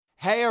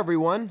Hey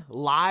everyone,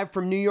 live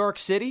from New York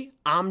City,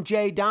 I'm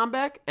Jay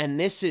Dombeck, and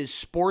this is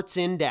Sports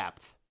in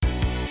Depth.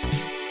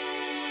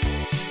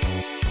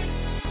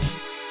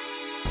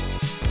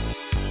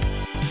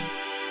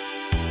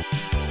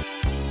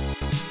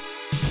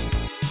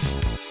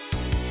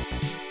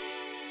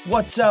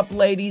 What's up,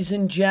 ladies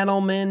and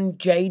gentlemen?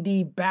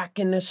 JD back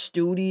in the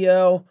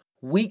studio.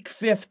 Week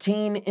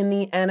 15 in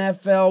the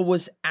NFL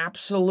was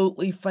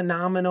absolutely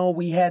phenomenal.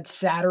 We had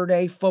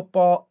Saturday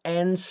football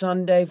and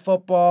Sunday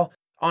football.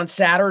 On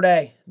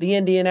Saturday, the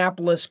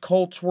Indianapolis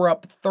Colts were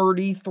up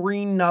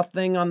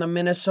 33-0 on the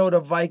Minnesota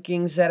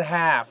Vikings at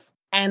half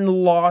and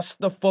lost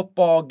the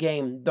football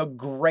game, the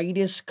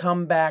greatest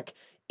comeback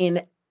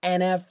in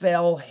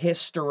NFL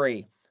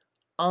history.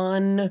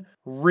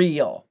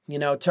 Unreal.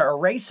 To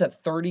erase a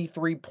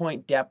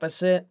 33-point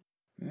deficit,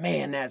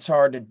 man, that's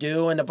hard to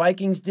do, and the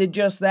Vikings did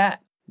just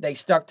that. They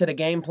stuck to the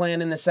game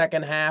plan in the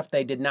second half.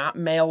 They did not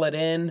mail it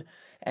in,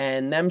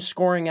 and them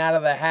scoring out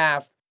of the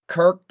half,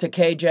 Kirk to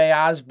KJ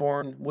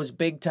Osborne was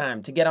big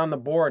time to get on the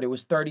board. It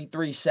was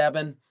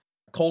 33-7.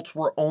 Colts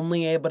were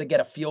only able to get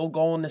a field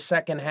goal in the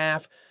second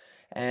half,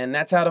 and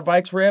that's how the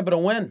Vikes were able to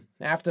win.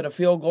 After the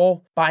field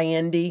goal by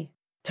Indy,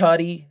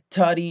 tutty,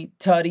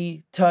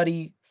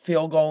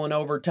 field goal in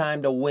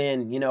overtime to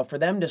win. For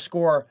them to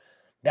score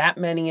that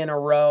many in a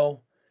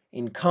row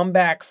in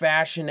comeback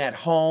fashion at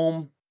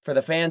home. For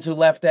the fans who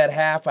left that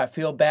half, I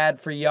feel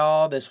bad for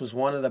y'all. This was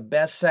one of the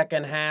best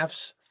second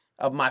halves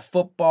of my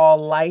football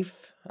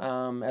life.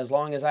 As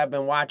long as I've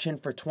been watching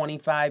for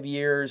 25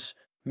 years,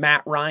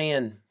 Matt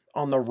Ryan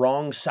on the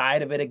wrong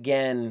side of it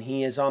again.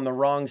 He is on the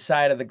wrong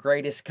side of the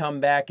greatest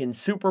comeback in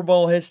Super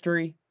Bowl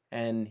history,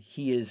 and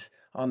he is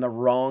on the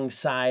wrong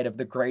side of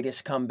the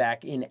greatest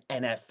comeback in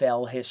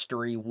NFL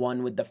history,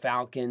 one with the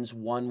Falcons,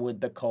 one with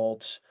the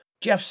Colts.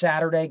 Jeff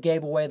Saturday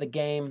gave away the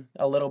game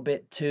a little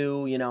bit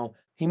too.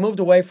 He moved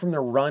away from the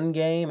run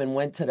game and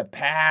went to the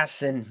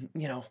pass, and,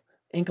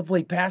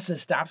 incomplete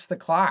passes stops the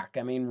clock.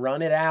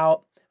 Run it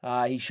out.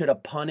 He should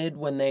have punted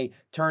when they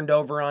turned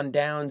over on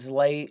downs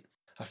late.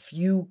 A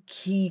few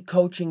key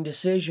coaching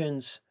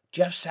decisions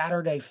Jeff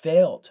Saturday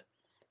failed.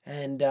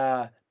 And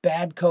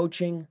bad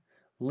coaching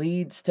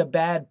leads to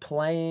bad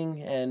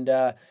playing.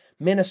 And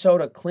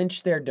Minnesota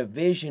clinched their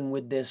division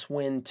with this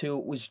win, too.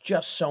 It was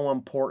just so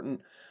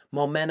important.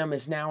 Momentum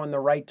is now in the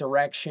right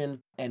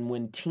direction. And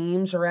when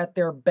teams are at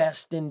their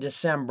best in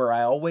December,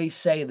 I always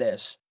say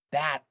this,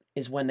 that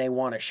is when they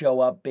want to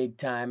show up big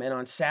time. And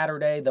on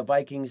Saturday, the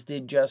Vikings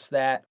did just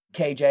that.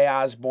 KJ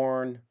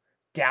Osborne,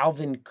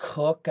 Dalvin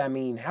Cook. How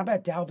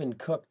about Dalvin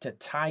Cook to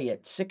tie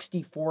it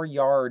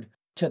 64-yard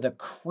to the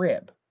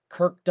crib?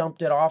 Kirk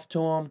dumped it off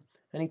to him,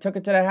 and he took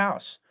it to the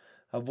house,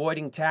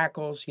 avoiding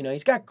tackles.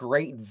 He's got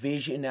great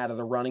vision out of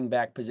the running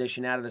back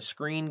position, out of the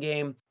screen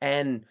game.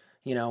 And,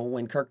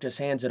 when Kirk just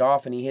hands it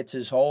off and he hits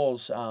his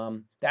holes,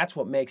 that's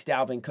what makes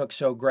Dalvin Cook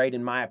so great,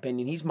 in my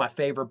opinion. He's my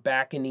favorite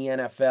back in the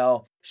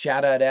NFL.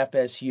 Shout out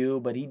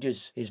FSU, but he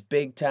just is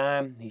big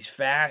time. He's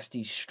fast,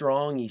 he's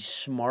strong, he's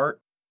smart,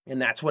 and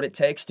that's what it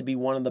takes to be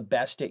one of the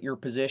best at your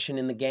position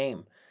in the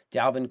game.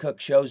 Dalvin Cook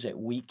shows it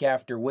week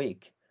after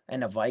week,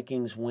 and the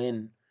Vikings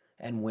win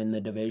and win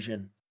the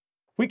division.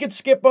 We could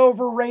skip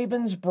over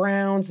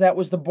Ravens-Browns. That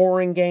was the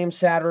boring game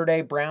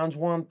Saturday. Browns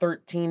won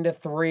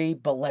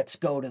 13-3, but let's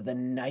go to the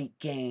night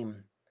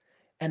game.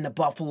 And the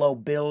Buffalo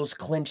Bills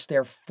clinched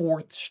their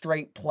fourth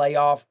straight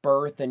playoff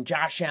berth. And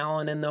Josh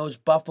Allen and those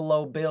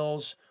Buffalo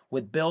Bills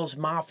with Bills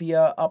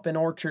Mafia up in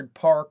Orchard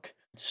Park.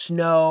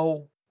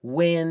 Snow,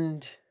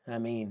 wind,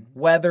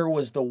 weather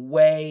was the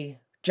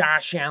way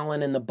Josh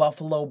Allen and the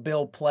Buffalo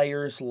Bill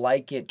players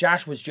like it.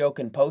 Josh was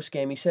joking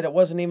post-game. He said it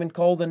wasn't even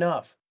cold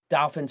enough.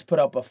 Dolphins put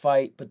up a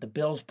fight, but the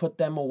Bills put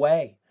them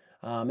away.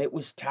 It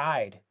was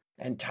tied,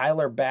 and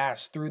Tyler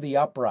Bass threw the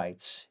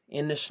uprights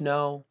in the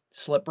snow,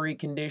 slippery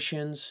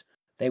conditions.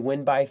 They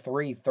win by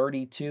 3,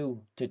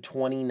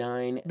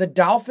 32-29. The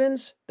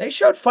Dolphins, they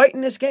showed fight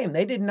in this game.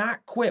 They did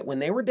not quit. When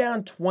they were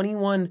down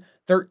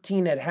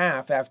 21-13 at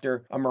half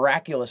after a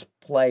miraculous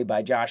play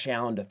by Josh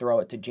Allen to throw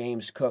it to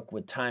James Cook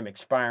with time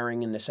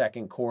expiring in the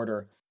second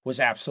quarter, was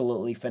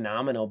absolutely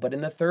phenomenal. But in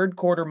the third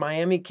quarter,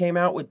 Miami came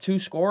out with 2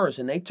 scores,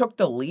 and they took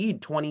the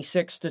lead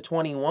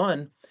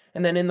 26-21.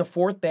 And then in the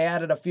fourth, they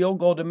added a field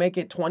goal to make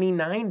it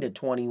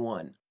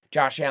 29-21.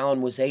 Josh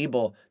Allen was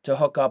able to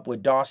hook up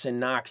with Dawson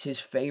Knox, his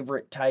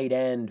favorite tight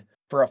end,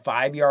 for a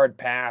 5-yard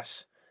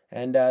pass.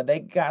 And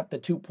they got the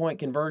 2-point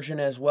conversion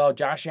as well.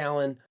 Josh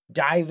Allen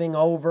diving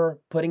over,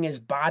 putting his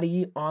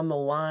body on the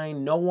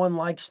line. No one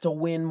likes to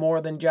win more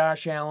than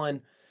Josh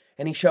Allen.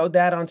 And he showed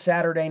that on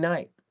Saturday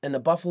night. And the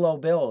Buffalo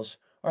Bills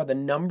are the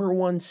number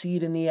 1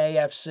 seed in the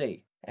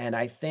AFC. And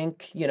I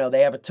think,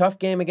 they have a tough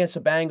game against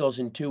the Bengals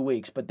in 2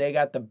 weeks, but they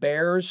got the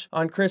Bears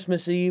on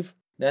Christmas Eve,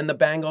 then the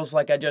Bengals,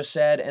 like I just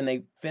said, and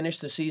they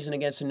finished the season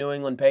against the New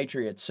England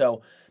Patriots.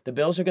 So the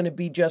Bills are going to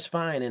be just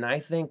fine, and I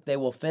think they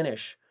will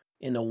finish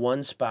in the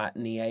 1 spot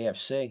in the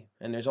AFC.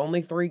 And there's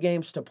only 3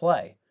 games to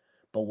play,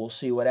 but we'll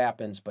see what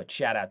happens. But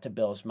shout out to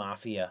Bills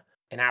Mafia.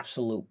 An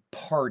absolute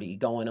party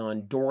going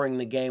on during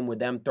the game with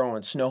them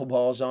throwing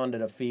snowballs onto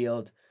the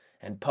field.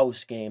 and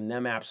post-game,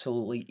 them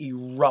absolutely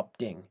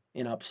erupting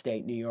in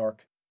upstate New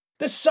York.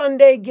 The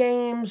Sunday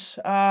games,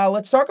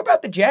 let's talk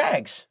about the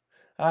Jags.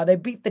 They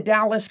beat the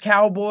Dallas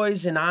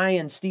Cowboys, and I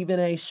and Stephen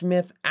A.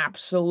 Smith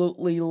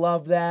absolutely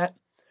love that.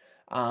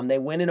 They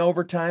win in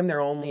overtime. They're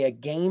only a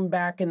game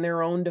back in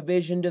their own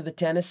division to the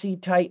Tennessee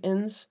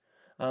Titans,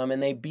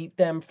 and they beat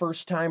them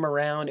first time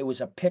around. It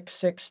was a pick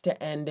six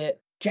to end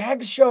it.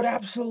 Jags showed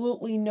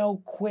absolutely no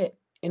quit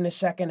in the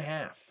second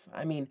half.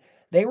 I mean,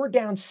 they were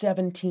down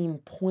 17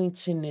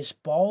 points in this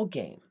ball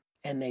game,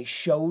 and they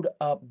showed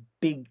up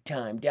big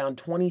time, down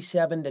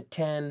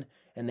 27-10,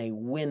 and they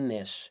win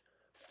this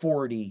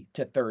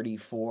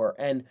 40-34.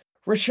 And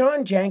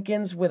Rashawn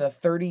Jenkins with a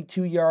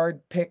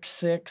 32-yard pick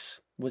six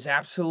was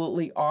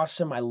absolutely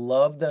awesome. I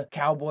love the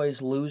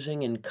Cowboys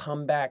losing in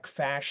comeback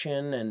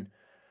fashion, and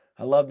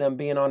I love them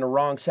being on the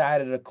wrong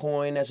side of the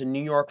coin as a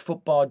New York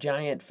Football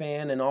Giant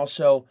fan. And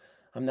also,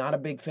 I'm not a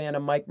big fan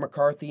of Mike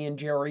McCarthy and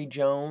Jerry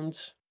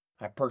Jones.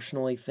 I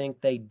personally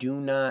think they do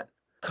not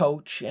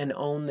coach and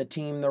own the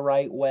team the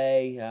right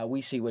way.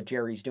 We see what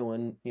Jerry's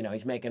doing.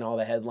 He's making all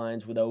the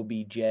headlines with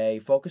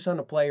OBJ. Focus on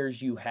the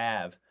players you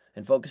have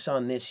and focus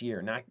on this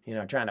year, not,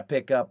 trying to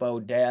pick up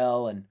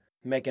Odell and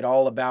make it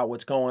all about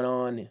what's going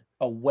on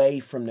away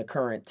from the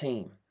current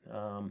team.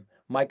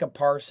 Micah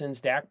Parsons,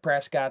 Dak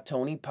Prescott,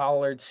 Tony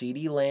Pollard,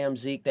 CeeDee Lamb,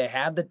 Zeke, they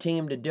have the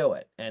team to do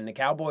it. And the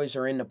Cowboys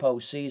are in the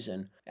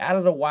postseason. Out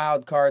of the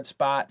wild card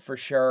spot for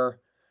sure,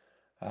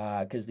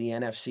 because the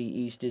NFC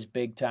East is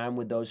big time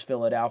with those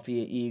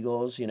Philadelphia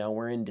Eagles.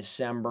 We're in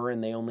December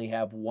and they only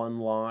have one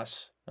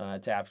loss.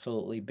 It's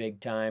absolutely big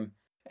time.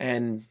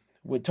 And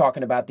with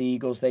talking about the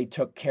Eagles, they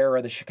took care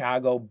of the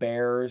Chicago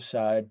Bears.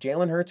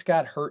 Jalen Hurts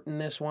got hurt in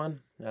this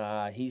one.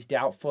 He's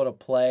doubtful to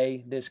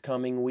play this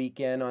coming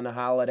weekend on a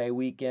holiday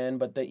weekend,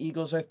 but the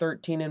Eagles are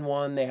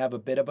 13-1. They have a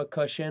bit of a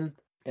cushion,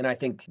 and I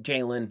think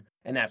Jalen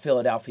and that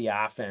Philadelphia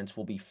offense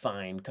will be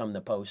fine come the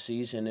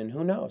postseason, and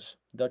who knows?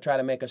 They'll try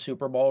to make a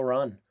Super Bowl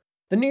run.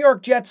 The New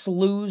York Jets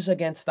lose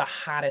against the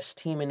hottest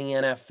team in the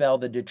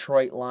NFL, the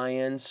Detroit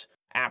Lions.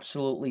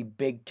 Absolutely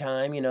big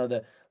time.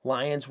 The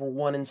Lions were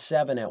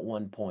 1-7 at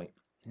one point.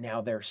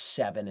 Now they're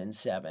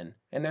 7-7.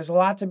 And there's a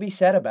lot to be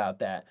said about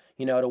that.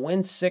 To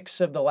win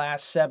 6 of the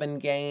last 7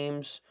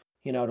 games,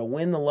 to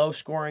win the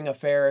low-scoring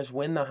affairs,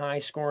 win the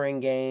high-scoring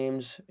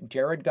games.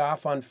 Jared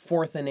Goff on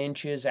 4th and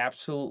inches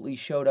absolutely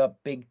showed up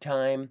big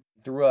time.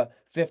 Threw a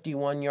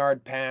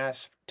 51-yard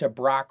pass to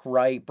Brock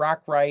Wright.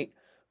 Brock Wright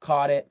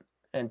caught it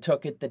and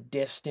took it the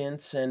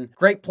distance. And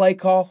great play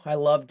call. I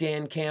love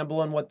Dan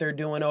Campbell and what they're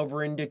doing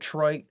over in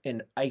Detroit.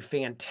 And a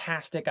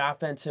fantastic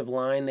offensive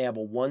line. They have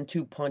a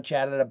 1-2 punch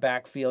out of the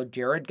backfield.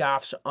 Jared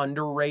Goff's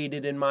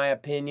underrated in my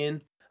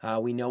opinion.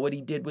 We know what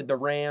he did with the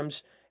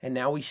Rams, and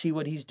now we see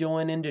what he's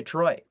doing in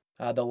Detroit.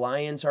 The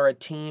Lions are a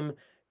team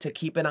to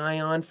keep an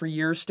eye on for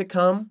years to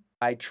come.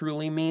 I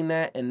truly mean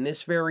that. And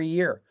this very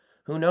year,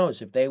 who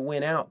knows? If they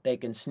win out, they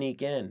can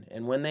sneak in.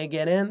 And when they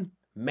get in,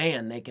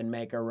 man, they can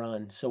make a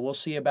run. So we'll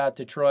see about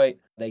Detroit.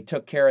 They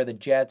took care of the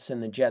Jets,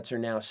 and the Jets are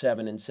now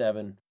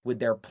 7-7 with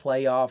their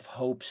playoff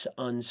hopes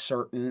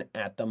uncertain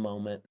at the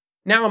moment.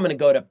 Now I'm going to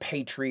go to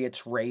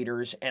Patriots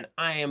Raiders, and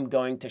I am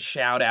going to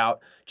shout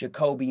out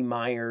Jakobi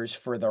Meyers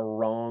for the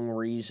wrong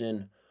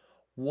reason.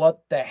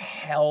 What the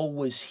hell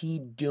was he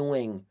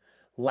doing?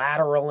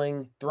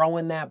 Lateraling,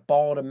 throwing that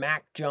ball to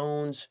Mac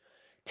Jones.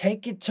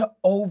 Take it to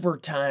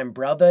overtime,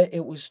 brother.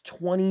 It was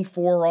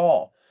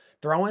 24-all.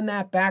 Throwing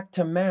that back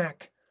to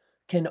Mac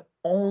can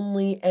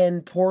only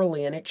end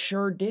poorly, and it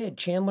sure did.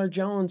 Chandler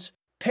Jones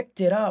picked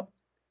it up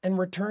and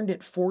returned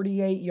it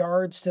 48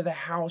 yards to the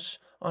house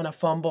on a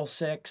fumble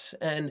 6,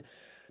 and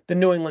the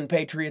New England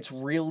Patriots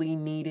really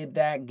needed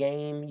that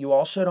game. You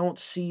also don't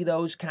see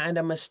those kind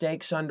of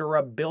mistakes under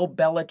a Bill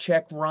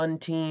Belichick run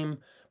team,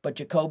 but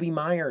Jakobi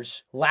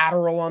Meyers,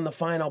 lateral on the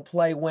final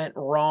play, went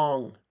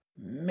wrong.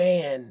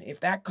 Man, if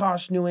that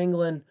cost New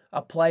England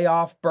a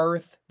playoff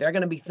berth, they're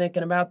going to be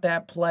thinking about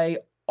that play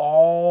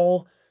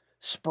all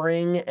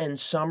spring and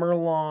summer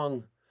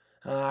long.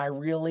 I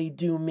really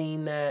do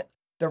mean that.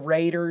 The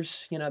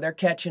Raiders, they're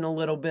catching a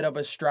little bit of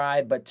a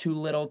stride, but too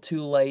little,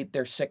 too late.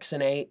 They're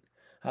 6-8.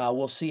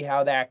 We'll see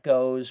how that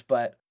goes,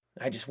 but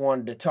I just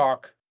wanted to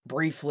talk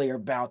briefly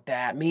about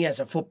that. Me as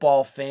a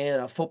football fan,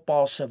 a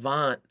football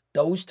savant,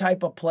 those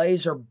type of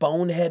plays are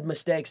bonehead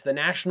mistakes. The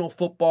National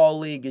Football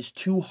League is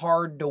too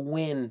hard to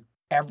win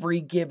every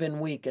given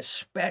week,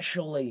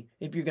 especially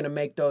if you're going to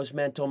make those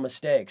mental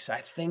mistakes. I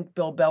think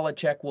Bill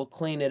Belichick will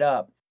clean it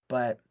up,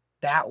 but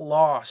that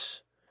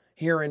loss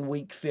here in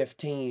Week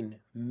 15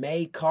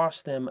 may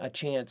cost them a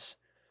chance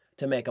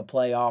to make a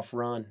playoff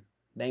run.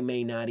 They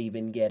may not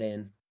even get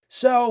in.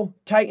 So,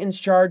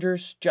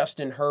 Titans-Chargers,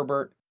 Justin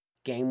Herbert,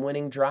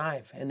 game-winning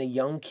drive, and the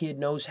young kid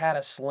knows how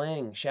to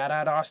sling. Shout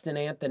out Austin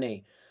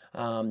Anthony,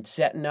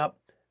 setting up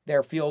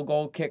their field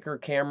goal kicker,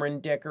 Cameron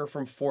Dicker,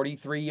 from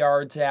 43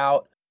 yards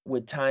out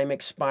with time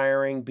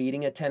expiring,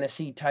 beating a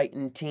Tennessee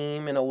Titan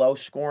team in a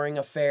low-scoring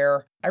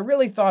affair. I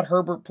really thought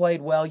Herbert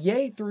played well.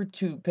 Yay, threw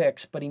 2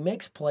 picks, but he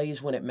makes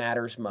plays when it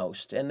matters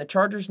most. And the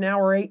Chargers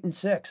now are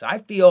 8-6. I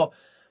feel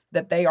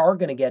that they are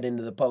going to get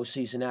into the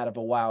postseason out of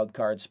a wild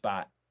card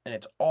spot. And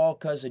it's all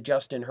because of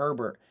Justin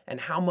Herbert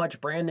and how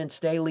much Brandon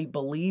Staley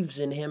believes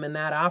in him in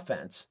that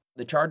offense.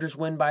 The Chargers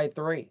win by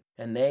 3,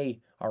 and they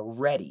are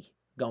ready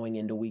going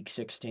into Week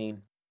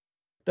 16.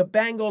 The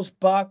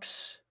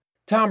Bengals-Bucks.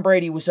 Tom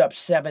Brady was up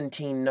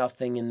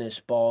 17-0 in this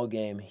ball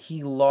game.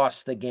 He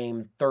lost the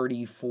game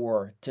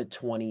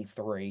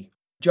 34-23.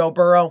 Joe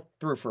Burrow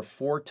threw for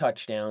 4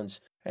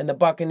 touchdowns, and the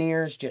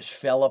Buccaneers just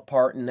fell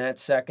apart in that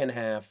second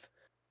half.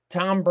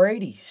 Tom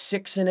Brady,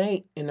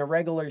 6-8 in the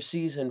regular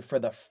season for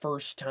the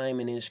first time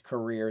in his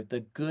career.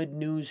 The good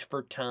news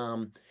for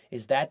Tom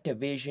is that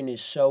division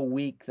is so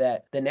weak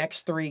that the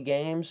next 3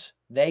 games,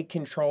 they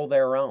control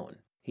their own.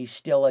 He's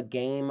still a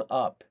game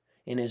up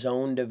in his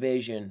own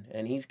division,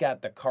 and he's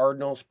got the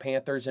Cardinals,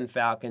 Panthers, and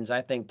Falcons.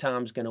 I think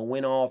Tom's going to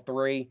win all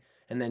 3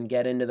 and then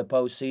get into the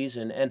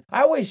postseason. And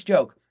I always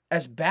joke,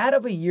 as bad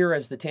of a year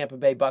as the Tampa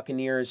Bay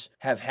Buccaneers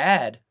have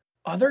had,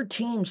 other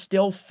teams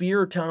still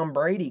fear Tom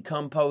Brady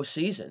come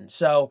postseason.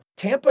 So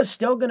Tampa's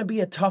still going to be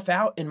a tough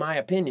out, in my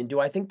opinion. Do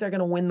I think they're going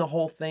to win the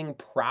whole thing?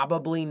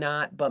 Probably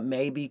not, but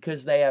maybe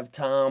because they have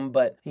Tom.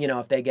 But,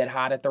 if they get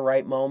hot at the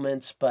right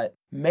moments. But,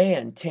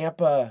 man,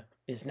 Tampa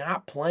is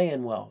not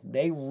playing well.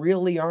 They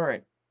really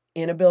aren't.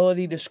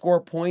 Inability to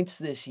score points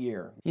this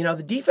year.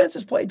 The defense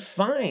has played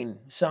fine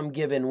some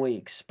given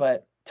weeks,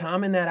 but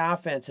Tom in that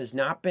offense has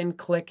not been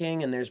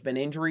clicking, and there's been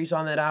injuries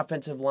on that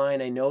offensive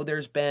line. I know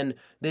there's been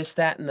this,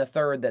 that, and the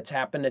third that's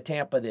happened to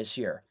Tampa this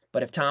year.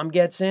 But if Tom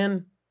gets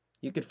in,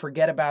 you could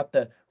forget about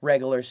the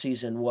regular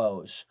season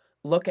woes.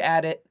 Look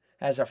at it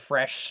as a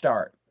fresh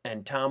start.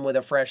 And Tom with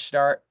a fresh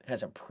start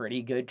has a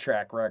pretty good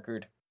track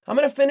record. I'm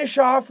going to finish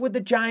off with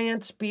the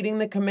Giants beating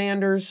the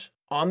Commanders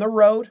on the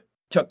road.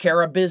 Took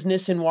care of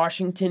business in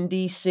Washington,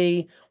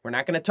 D.C. We're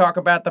not going to talk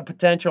about the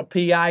potential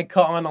PI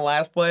call on the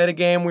last play of the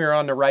game. We were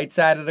on the right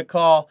side of the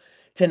call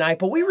tonight,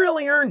 but we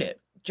really earned it.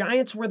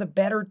 Giants were the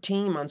better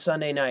team on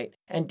Sunday night,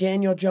 and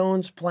Daniel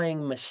Jones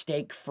playing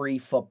mistake-free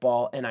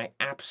football, and I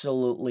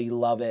absolutely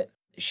love it.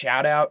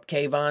 Shout out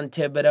Kayvon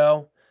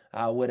Thibodeau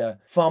with a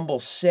fumble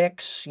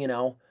 6.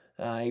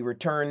 He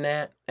returned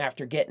that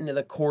after getting to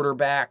the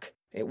quarterback.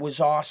 It was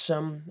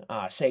awesome.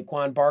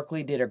 Saquon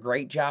Barkley did a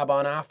great job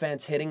on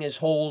offense, hitting his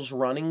holes,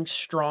 running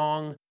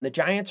strong. The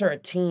Giants are a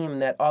team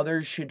that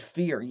others should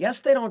fear. Yes,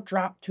 they don't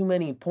drop too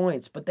many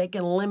points, but they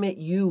can limit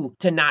you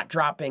to not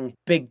dropping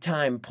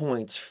big-time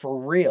points for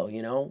real,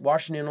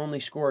 Washington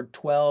only scored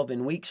 12.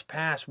 In weeks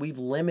past, we've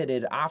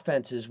limited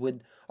offenses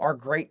with our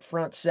great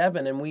front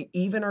 7, and we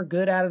even are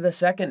good out of the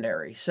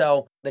secondary.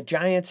 So the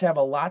Giants have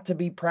a lot to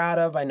be proud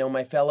of. I know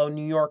my fellow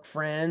New York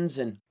friends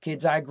and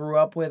kids I grew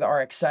up with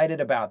are excited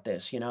about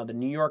this. The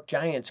New York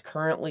Giants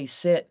currently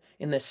sit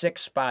in the 6th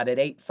spot at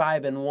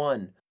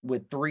 8-5-1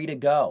 with 3 to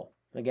go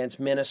against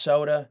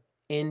Minnesota,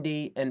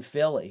 Indy, and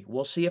Philly.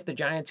 We'll see if the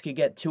Giants could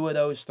get 2 of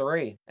those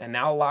 3, and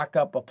that'll lock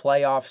up a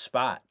playoff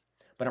spot.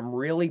 But I'm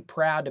really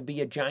proud to be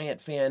a Giant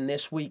fan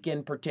this week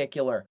in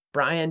particular.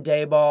 Brian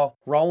Daboll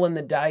rolling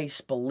the dice,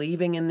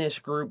 believing in this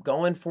group,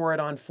 going for it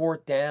on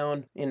 4th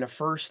down in the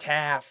first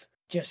half.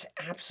 Just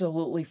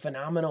absolutely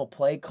phenomenal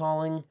play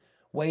calling.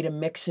 Way to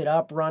mix it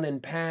up, run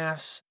and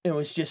pass. It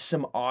was just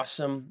some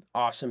awesome,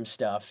 awesome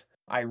stuff.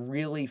 I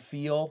really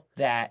feel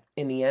that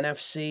in the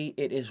NFC,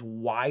 it is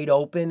wide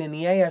open. In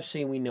the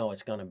AFC, we know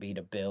it's going to be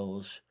the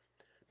Bills,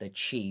 the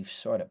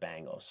Chiefs, or the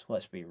Bengals.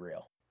 Let's be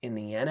real. In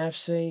the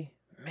NFC,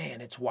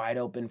 man, it's wide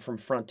open from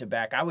front to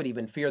back. I would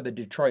even fear the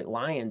Detroit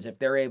Lions if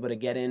they're able to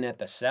get in at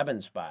the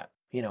 7 spot.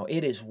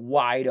 It is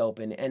wide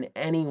open, and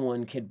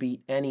anyone could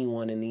beat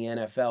anyone in the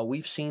NFL.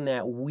 We've seen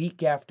that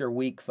week after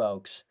week,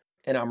 folks.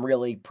 And I'm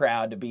really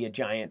proud to be a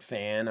Giant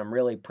fan. I'm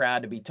really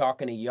proud to be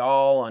talking to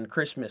y'all on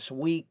Christmas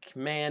week.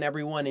 Man,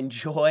 everyone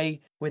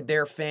enjoy with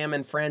their fam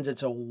and friends.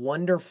 It's a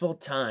wonderful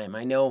time.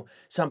 I know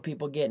some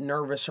people get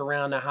nervous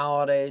around the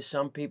holidays.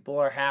 Some people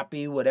are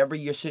happy. Whatever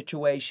your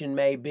situation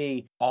may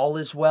be, all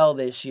is well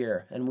this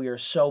year. And we are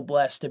so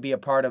blessed to be a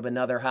part of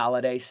another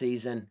holiday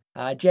season.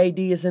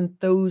 JD is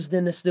enthused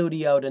in the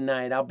studio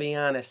tonight. I'll be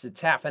honest, it's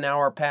half an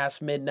hour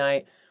past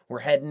midnight. We're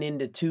heading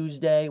into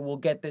Tuesday. We'll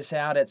get this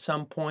out at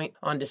some point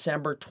on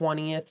December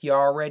 20th. You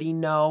already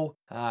know.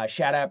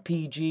 Shout out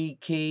PG,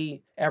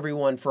 Key,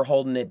 everyone for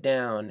holding it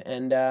down.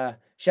 And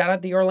shout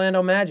out the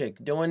Orlando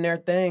Magic doing their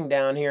thing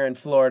down here in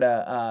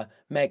Florida,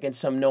 making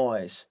some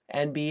noise.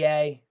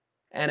 NBA,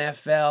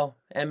 NFL,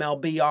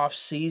 MLB off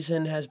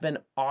season has been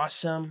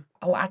awesome.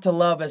 A lot to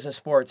love as a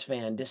sports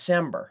fan.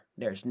 December,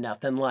 there's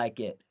nothing like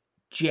it.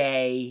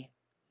 JD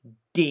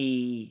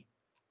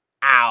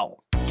out.